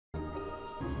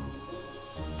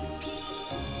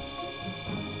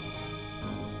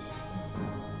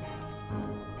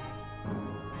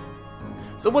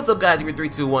So what's up guys, we're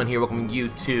 321 here, welcoming you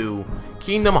to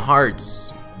Kingdom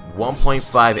Hearts 1.5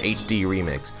 HD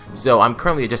Remix. So I'm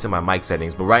currently adjusting my mic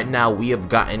settings, but right now we have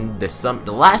gotten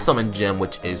the last summon gem,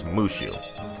 which is Mushu.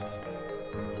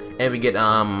 And we get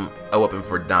a weapon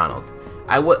for Donald.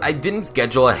 I didn't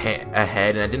schedule ahead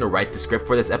and I didn't write the script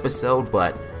for this episode,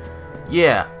 but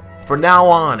yeah, for now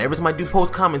on, every time I do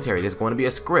post commentary, there's going to be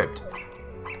a script.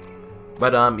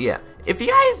 But yeah. If you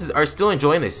guys are still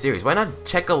enjoying this series, why not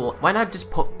just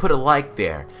put a like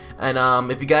there? And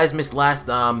if you guys missed last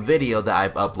video that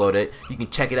I've uploaded, you can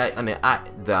check it out on the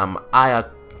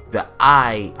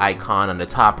eye icon on the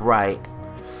top right.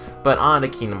 But on to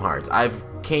Kingdom Hearts, I've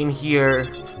came here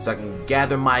so I can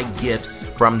gather my gifts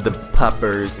from the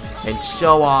puppers and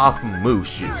show off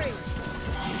Mushu.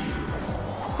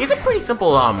 He's a pretty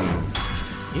simple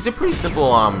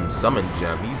summon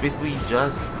gem. He's basically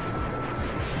just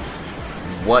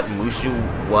what Mushu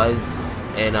was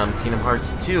in Kingdom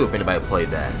Hearts 2, if anybody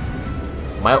played that.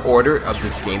 My order of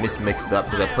this game is mixed up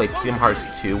because I played Kingdom Hearts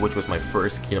 2, which was my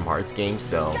first Kingdom Hearts game,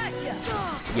 so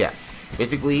yeah.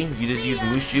 Basically, you just use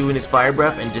Mushu and his fire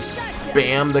breath and just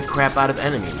spam the crap out of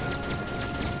enemies.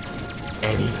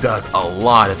 And he does a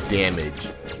lot of damage.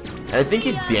 And I think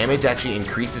his damage actually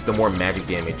increases the more magic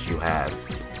damage you have.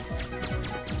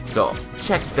 So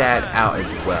check that out as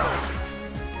well.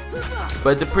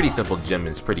 But it's a pretty simple gem,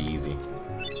 it's pretty easy.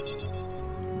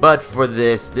 But for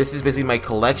this is basically my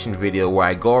collection video where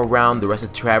I go around the rest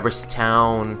of Traverse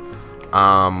Town,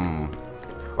 or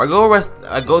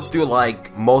I go through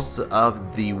like most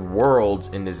of the worlds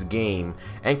in this game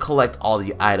and collect all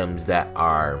the items that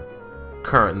are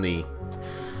currently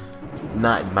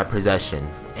not in my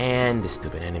possession. And the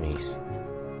stupid enemies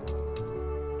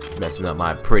messing up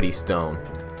my pretty stone.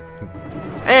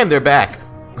 And they're back.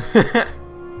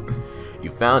 You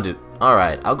found it.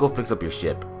 Alright, I'll go fix up your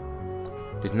ship.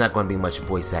 There's not going to be much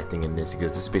voice acting in this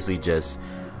because this is basically just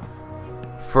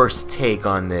first take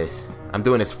on this. I'm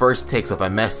doing this first take, so if I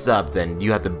mess up, then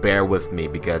you have to bear with me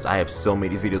because I have so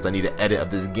many videos I need to edit of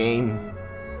this game.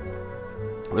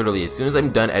 Literally, as soon as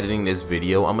I'm done editing this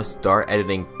video, I'm going to start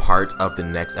editing part of the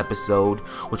next episode,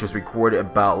 which was recorded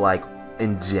about like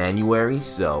in January,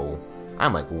 so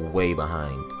I'm like way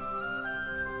behind.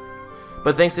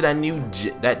 But thanks to that new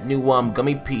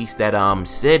gummy piece that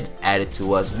Sid added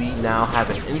to us, we now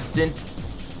have an instant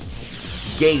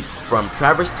gate from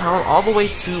Traverse Town all the way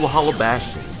to Hollow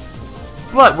Bastion.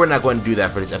 But we're not going to do that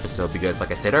for this episode because,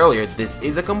 like I said earlier, this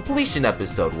is a completion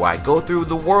episode where I go through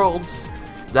the worlds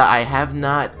that I have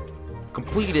not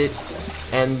completed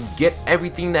and get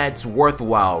everything that's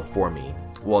worthwhile for me.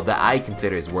 Well, that I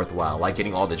consider is worthwhile, like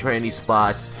getting all the Trinity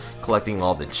spots, collecting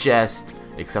all the chests,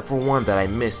 except for one that I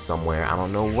missed somewhere. I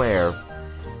don't know where.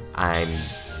 I'm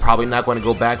probably not going to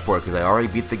go back for it because I already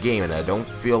beat the game and I don't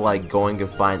feel like going to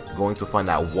find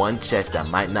that one chest that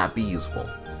might not be useful.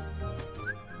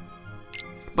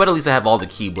 But at least I have all the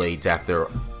Keyblades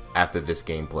after this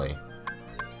gameplay.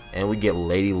 And we get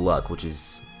Lady Luck, which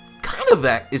is kind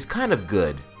of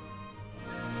good.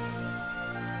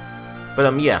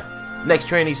 But yeah. Next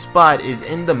training spot is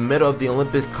in the middle of the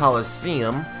Olympus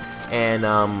Coliseum, and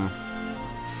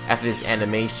after this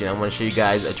animation, I'm going to show you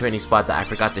guys a training spot that I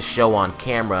forgot to show on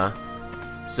camera.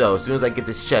 So as soon as I get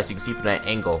this chest, you can see from that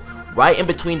angle, right in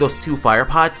between those two fire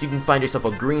pots, you can find yourself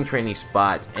a green training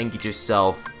spot and get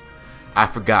yourself, I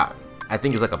forgot, I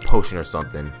think it's like a potion or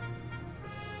something.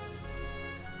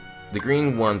 The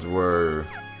green ones were,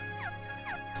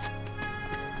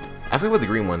 I forget what the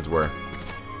green ones were.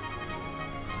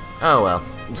 Oh well.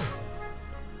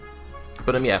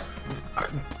 But yeah,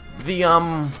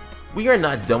 we are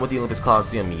not done with the Olympus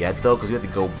Coliseum yet though, because we have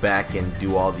to go back and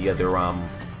do all the other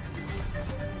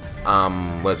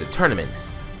what is it,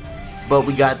 tournaments. But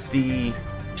we got the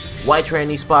white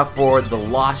training spot for the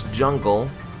Lost Jungle.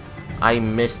 I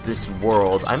missed this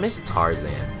world. I missed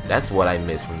Tarzan. That's what I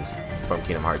missed from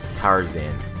Kingdom Hearts,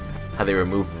 Tarzan. How they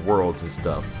remove worlds and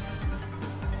stuff.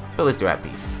 But let's do at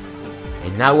peace.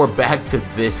 And now we're back to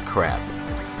this crap.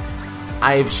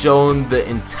 I have shown the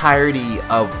entirety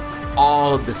of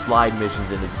all of the slide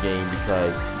missions in this game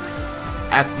because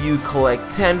after you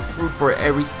collect 10 fruit for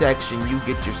every section, you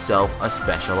get yourself a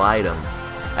special item.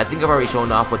 I think I've already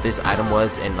shown off what this item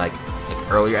was in like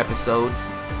earlier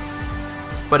episodes.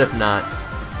 But if not,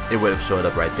 it would have showed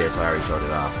up right there, so I already showed it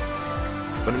off.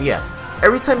 But yeah,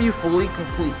 every time we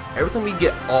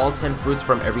get all 10 fruits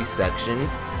from every section,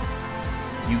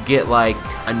 you get like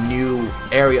a new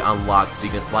area unlocked so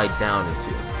you can slide down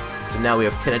into. So now we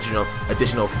have 10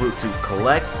 additional fruit to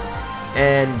collect,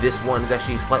 and this one is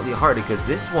actually slightly harder because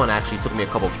this one actually took me a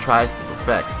couple of tries to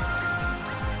perfect.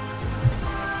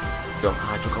 some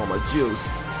hydrocoma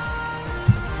juice.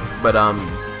 But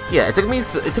yeah, it took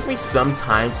me some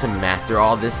time to master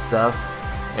all this stuff,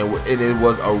 and it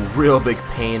was a real big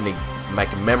pain to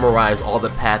like memorize all the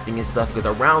pathing and stuff, because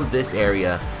around this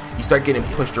area you start getting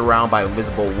pushed around by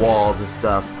invisible walls and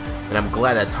stuff. And I'm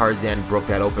glad that Tarzan broke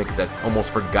that open, because I almost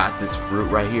forgot this fruit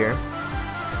right here.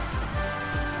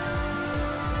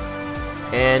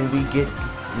 And we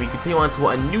continue on to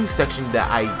a new section that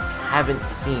I haven't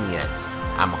seen yet.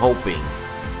 I'm hoping,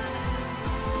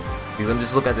 because I'm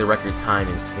just looking at the record time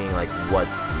and seeing like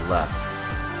what's left.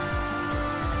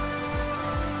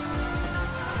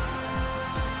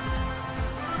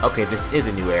 Okay, this is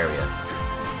a new area.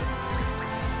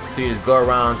 So you just go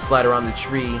around, slide around the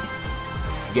tree,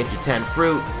 get your 10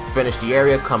 fruit, finish the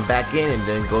area, come back in, and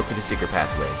then go to the secret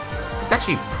pathway. It's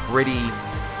actually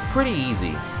pretty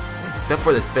easy, except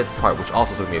for the 5th part, which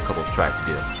also took me a couple of tries to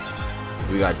do.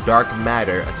 We got Dark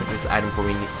Matter, a synthesis item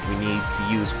we need to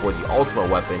use for the ultimate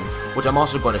weapon, which I'm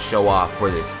also going to show off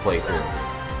for this playthrough.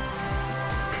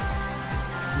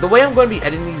 The way I'm going to be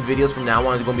editing these videos from now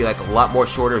on is going to be like a lot more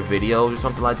shorter videos or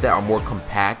something like that, or more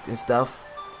compact and stuff,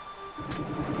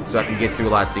 so I can get through a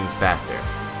lot of things faster.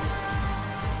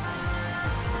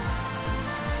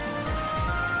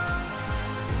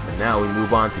 And now we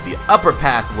move on to the upper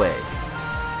pathway.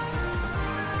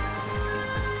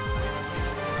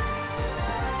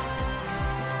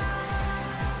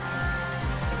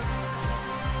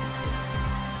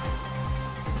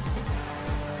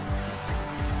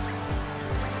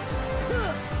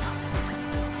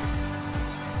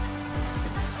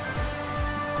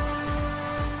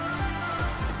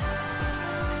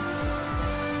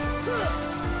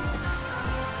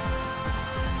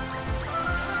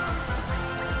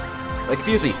 Like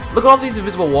seriously, look at all these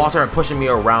invisible walls are pushing me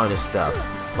around and stuff.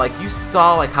 Like you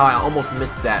saw like how I almost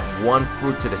missed that one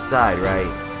fruit to the side, right?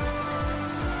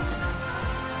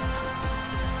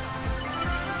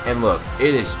 And look,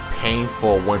 it is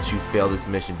painful once you fail this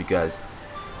mission, because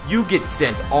you get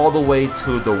sent all the way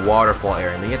to the waterfall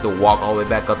area, and then you have to walk all the way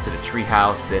back up to the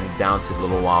treehouse, then down to the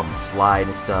little slide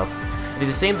and stuff. It's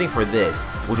the same thing for this,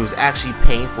 which was actually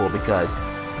painful because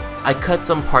I cut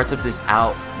some parts of this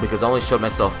out because I only showed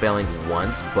myself failing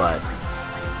once, but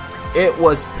it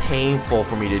was painful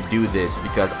for me to do this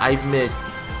because I missed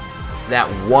that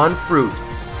one fruit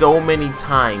so many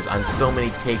times on so many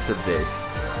takes of this,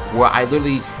 where I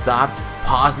literally stopped,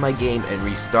 paused my game, and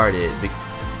restarted.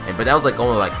 But that was like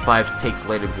only like 5 takes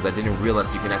later, because I didn't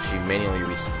realize you can actually manually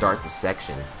restart the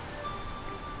section.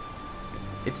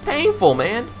 It's painful,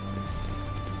 man.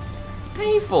 It's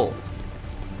painful.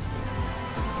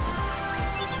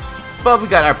 But we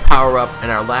got our power up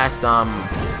and our last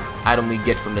item we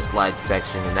get from the slide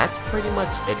section, and that's pretty much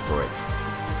it for it.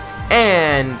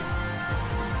 And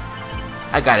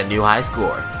I got a new high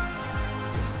score.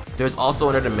 There's also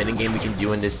another minigame we can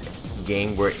do in this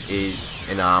game, where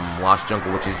in Lost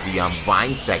Jungle, which is the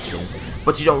vine section,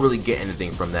 but you don't really get anything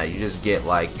from that. You just get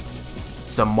like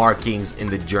some markings in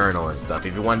the journal and stuff.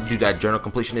 If you want to do that journal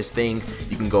completionist thing,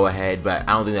 you can go ahead, but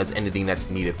I don't think that's anything that's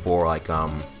needed for like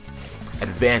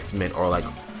advancement or like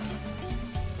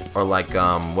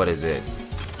what is it?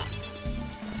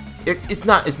 It's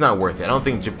not worth it. I don't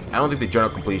think the journal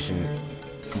completion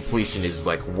is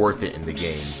like worth it in the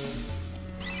game.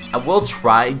 I will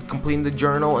try completing the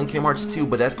journal in Kingdom Hearts 2,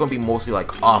 but that's going to be mostly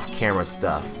like off-camera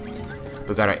stuff.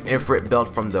 We got our Ifrit belt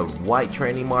from the white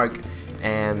training mark,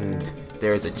 and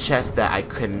there's a chest that I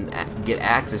couldn't get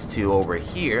access to over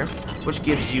here, which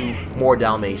gives you more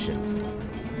Dalmatians.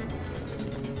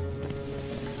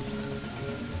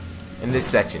 In this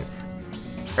section,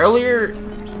 earlier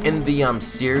in the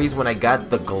series, when I got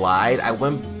the glide,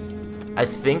 I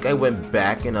think I went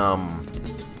back and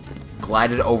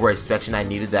glided over a section I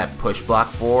needed that push block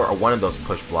for, or one of those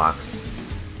push blocks,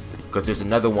 because there's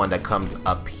another one that comes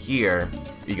up here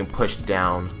you can push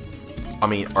down,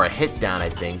 or hit down, I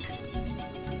think,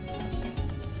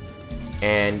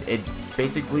 and it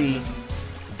basically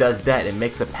does that. It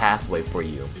makes a pathway for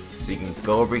you, so you can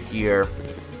go over here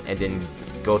and then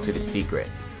go to the secret.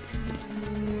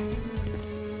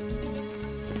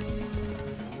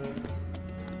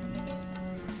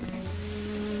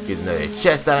 Here's another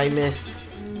chest that I missed.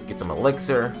 Get some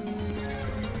elixir.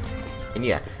 And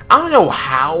yeah, I don't know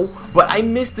how, but I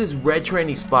missed this red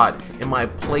training spot in my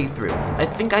playthrough. I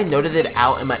think I noted it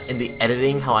out in the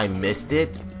editing how I missed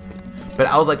it, but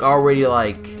I was like already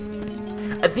like,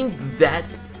 I think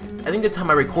the time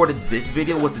I recorded this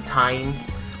video was the time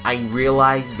I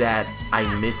realized that I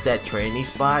missed that training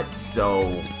spot.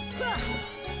 So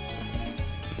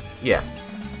yeah,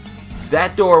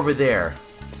 that door over there,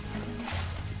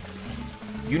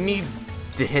 you need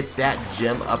to hit that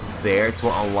gem up there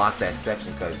to unlock that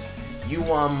section, because you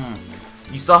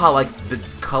saw how like the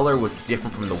color was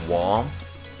different from the wall.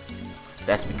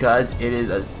 That's because it is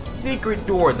a secret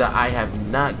door that I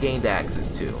have not gained access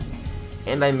to.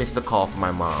 And I missed a call from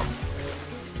my mom.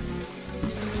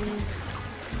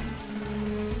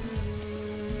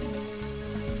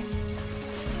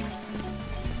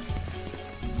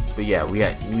 But yeah,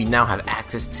 we now have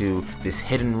access to this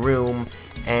hidden room,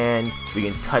 and we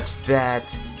can touch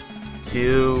that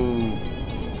to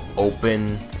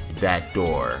open that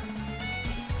door.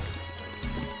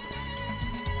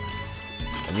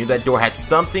 I knew that door had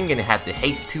something, and it had the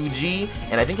haste 2G,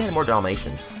 and I think it had more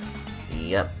Dalmatians.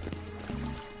 Yep.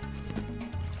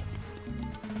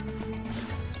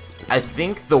 I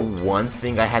think the one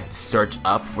thing I had to search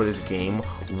up for this game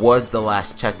was the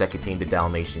last chest that contained the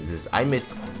Dalmatians. I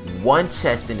missed one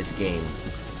chest in this game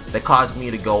that caused me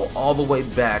to go all the way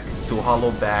back to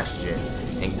Hollow Bastion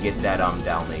and get that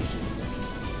Dalmatian.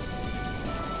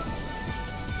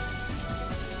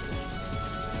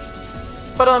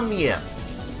 But yeah.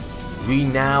 We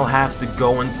now have to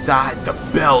go inside the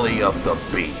belly of the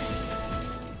beast.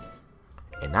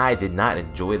 And I did not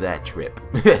enjoy that trip.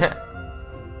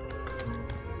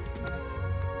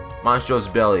 Monstro's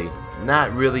Belly,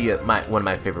 not really one of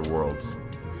my favorite worlds.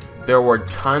 There were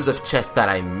tons of chests that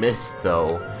I missed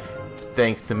though,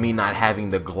 thanks to me not having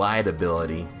the glide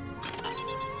ability.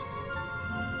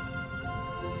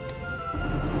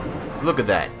 So look at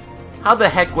that. How the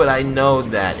heck would I know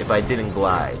that if I didn't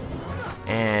glide?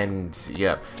 And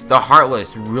yep, the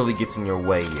Heartless really gets in your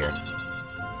way here.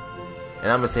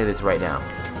 And I'm gonna say this right now.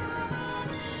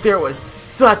 There was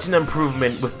such an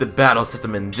improvement with the battle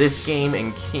system in this game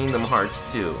and Kingdom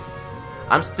Hearts 2.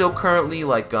 I'm still currently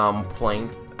like playing.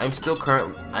 I'm still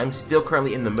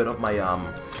currently in the middle of my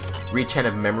Rechan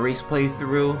of Memories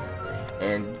playthrough,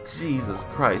 and Jesus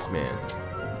Christ, man,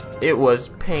 it was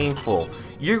painful.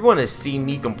 You're gonna see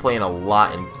me complain a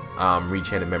lot in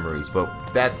Rechan of Memories,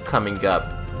 but that's coming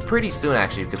up pretty soon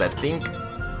actually, because I think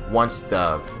once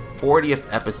the 40th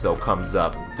episode comes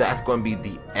up, that's going to be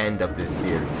the end of this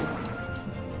series.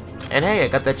 And hey, I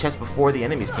got that chest before the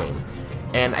enemies came,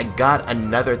 and I got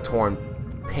another torn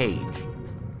page,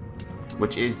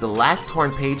 which is the last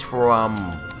torn page for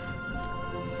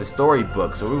the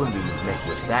storybook, so we're going to be messing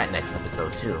with that next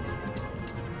episode too.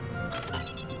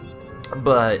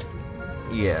 But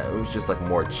yeah, it was just like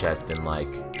more chests, and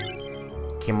like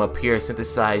came up here,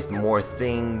 synthesized more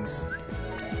things.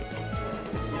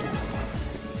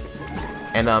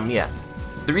 And yeah,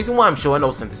 the reason why I'm showing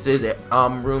those synthesis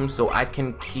rooms so I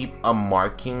can keep a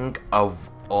marking of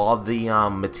all the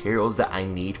materials that I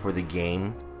need for the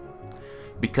game,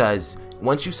 because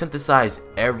once you synthesize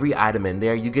every item in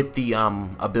there, you get the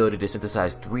ability to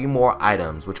synthesize 3 more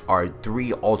items, which are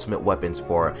 3 ultimate weapons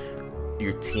for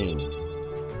your team.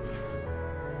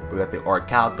 We got the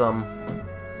Orichalcum,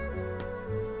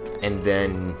 and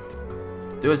then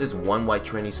there was this one white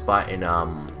trinity spot in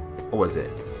what was it,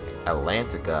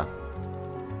 Atlantica,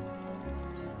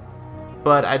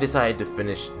 but I decided to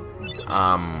finish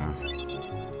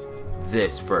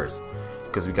this first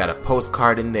because we got a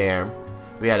postcard in there.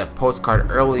 We had a postcard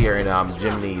earlier in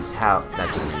Jiminy's house, not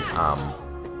Jiminy,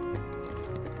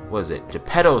 what was it,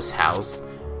 Geppetto's house.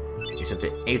 We sent the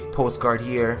 8th postcard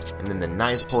here, and then the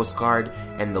 9th postcard,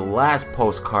 and the last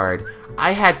postcard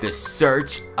I had to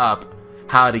search up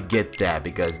how to get that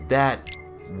because that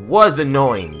was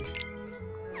annoying.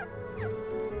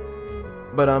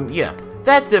 But yeah,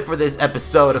 that's it for this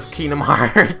episode of Kingdom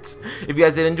Hearts. If you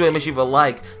guys did enjoy, make sure you leave a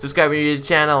like, subscribe to the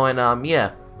channel, and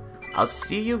yeah, I'll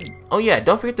see you. Oh yeah,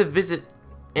 don't forget to visit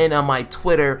in my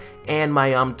Twitter and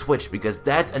my Twitch, because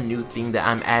that's a new thing that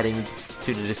I'm adding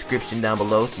to the description down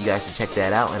below, so you guys should check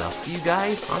that out, and I'll see you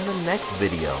guys on the next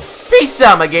video. Peace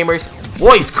out, my gamers.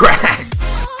 Voice crack.